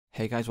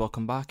Hey guys,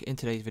 welcome back. In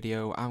today's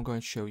video, I'm going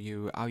to show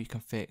you how you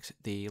can fix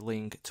the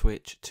link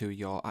Twitch to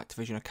your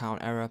Activision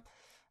account error.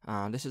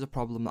 And this is a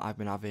problem that I've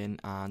been having,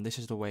 and this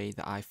is the way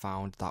that I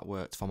found that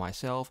worked for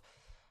myself.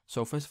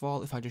 So first of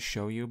all, if I just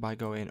show you by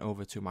going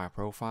over to my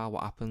profile,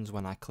 what happens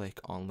when I click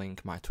on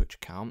link my Twitch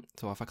account.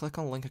 So if I click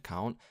on link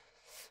account,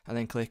 and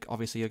then click,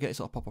 obviously you'll get this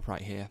little pop-up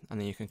right here, and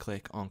then you can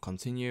click on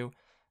continue.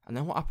 And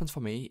then what happens for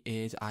me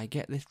is I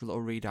get this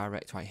little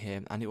redirect right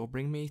here, and it will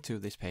bring me to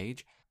this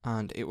page,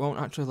 and it won't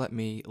actually let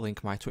me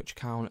link my Twitch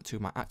account to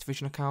my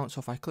Activision account. So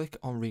if I click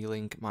on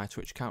relink my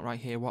Twitch account right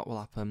here, what will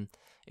happen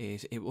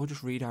is it will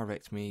just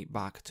redirect me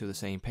back to the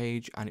same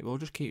page, and it will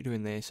just keep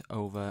doing this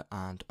over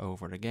and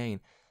over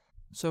again.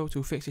 So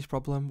to fix this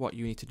problem, what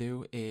you need to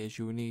do is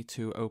you need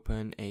to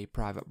open a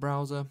private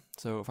browser.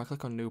 So if I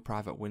click on new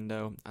private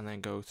window and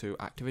then go to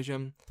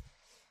Activision,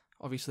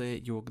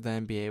 obviously you will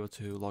then be able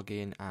to log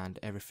in and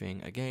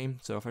everything again.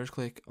 So if I just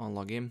click on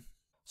login,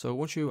 so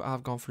once you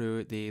have gone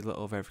through the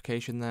little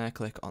verification there,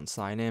 click on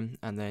sign in,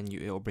 and then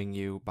it will bring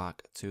you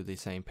back to the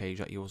same page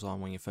that you was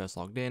on when you first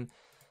logged in.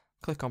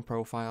 Click on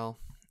profile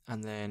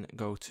and then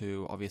go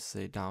to,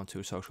 obviously down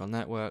to social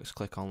networks,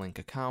 click on link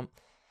account,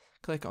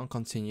 click on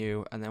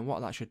continue, and then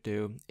what that should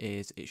do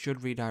is it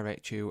should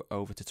redirect you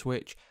over to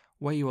Twitch,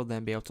 where you will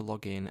then be able to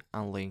log in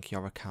and link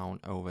your account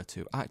over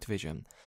to Activision.